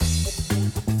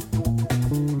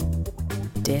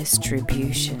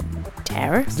Distribution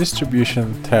tariffs?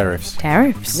 Distribution tariffs.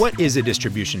 Tariffs. What is a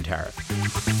distribution tariff?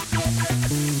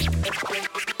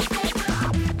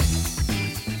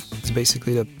 It's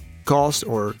basically the cost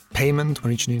or payment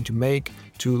which you need to make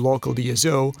to local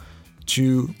DSO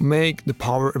to make the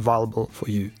power available for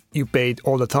you. You pay it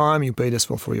all the time, you pay it as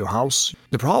well for your house.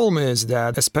 The problem is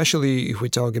that, especially if we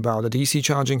talk about the DC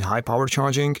charging, high power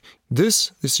charging,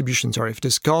 this distribution tariff,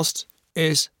 this cost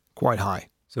is quite high.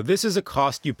 So this is a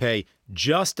cost you pay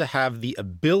just to have the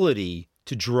ability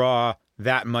to draw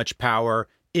that much power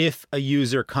if a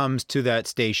user comes to that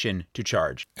station to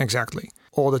charge. Exactly.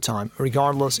 All the time,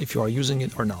 regardless if you are using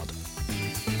it or not.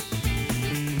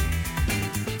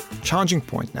 Charging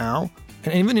point now,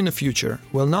 and even in the future,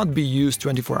 will not be used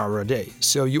 24 hours a day.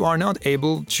 So you are not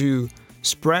able to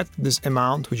spread this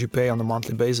amount which you pay on a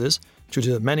monthly basis to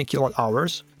the many kilowatt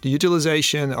hours. The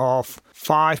utilization of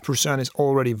 5% is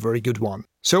already a very good one.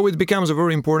 So it becomes a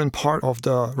very important part of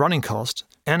the running cost.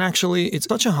 And actually, it's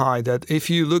such a high that if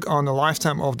you look on the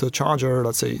lifetime of the charger,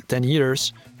 let's say 10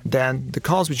 years, then the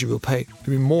cost which you will pay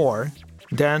will be more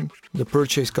than the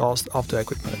purchase cost of the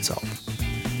equipment itself.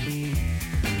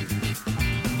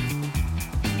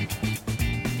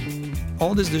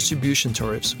 All these distribution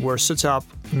tariffs were set up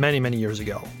many years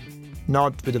ago,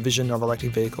 not with the vision of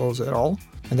electric vehicles at all.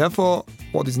 And therefore,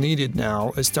 what is needed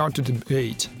now is start to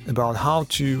debate about how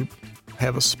to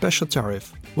have a special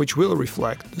tariff which will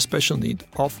reflect the special need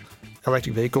of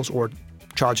electric vehicles or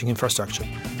charging infrastructure.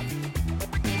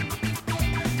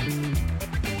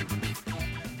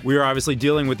 We are obviously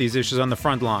dealing with these issues on the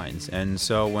front lines. And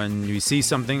so when you see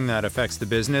something that affects the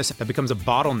business, that becomes a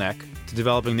bottleneck to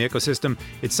developing the ecosystem,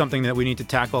 it's something that we need to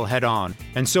tackle head on.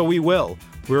 And so we will.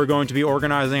 We're going to be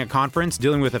organizing a conference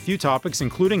dealing with a few topics,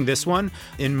 including this one,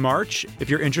 in March. If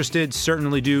you're interested,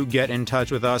 certainly do get in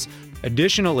touch with us.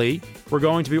 Additionally, we're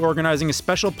going to be organizing a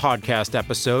special podcast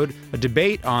episode, a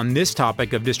debate on this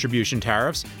topic of distribution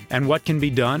tariffs and what can be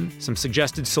done, some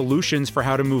suggested solutions for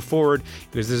how to move forward,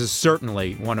 because this is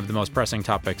certainly one of the most pressing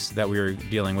topics that we are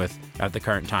dealing with at the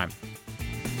current time.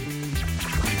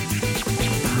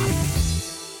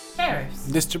 Tariffs.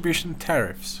 Distribution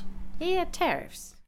tariffs. Yeah, tariffs.